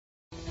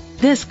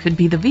This could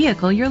be the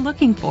vehicle you're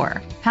looking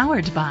for.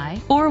 Powered by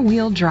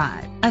four-wheel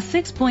drive, a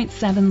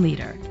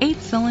 6.7-liter,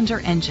 8-cylinder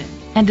engine,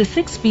 and a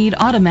 6-speed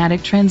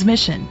automatic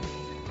transmission.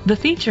 The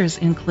features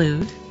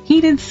include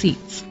heated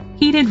seats,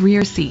 heated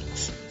rear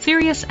seats,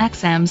 Sirius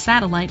XM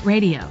satellite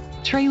radio,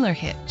 trailer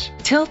hitch,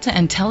 tilt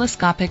and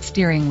telescopic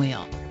steering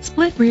wheel,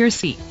 split rear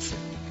seats,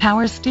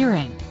 power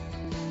steering.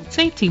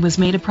 Safety was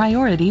made a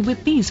priority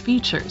with these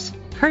features: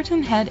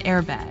 curtain head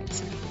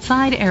airbags,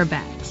 side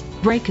airbags,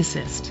 brake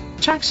assist,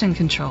 traction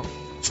control,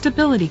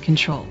 stability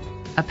control,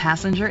 a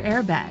passenger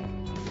airbag.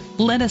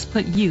 Let us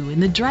put you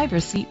in the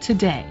driver's seat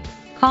today.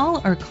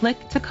 Call or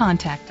click to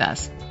contact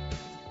us.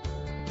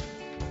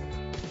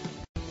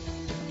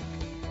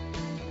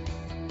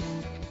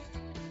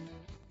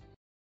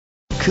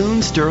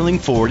 Koons Sterling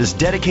Ford is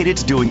dedicated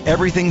to doing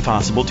everything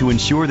possible to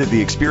ensure that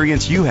the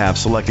experience you have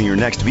selecting your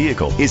next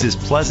vehicle is as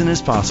pleasant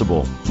as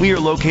possible. We are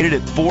located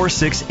at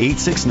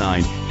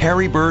 46869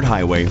 Harry Byrd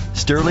Highway,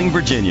 Sterling,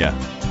 Virginia.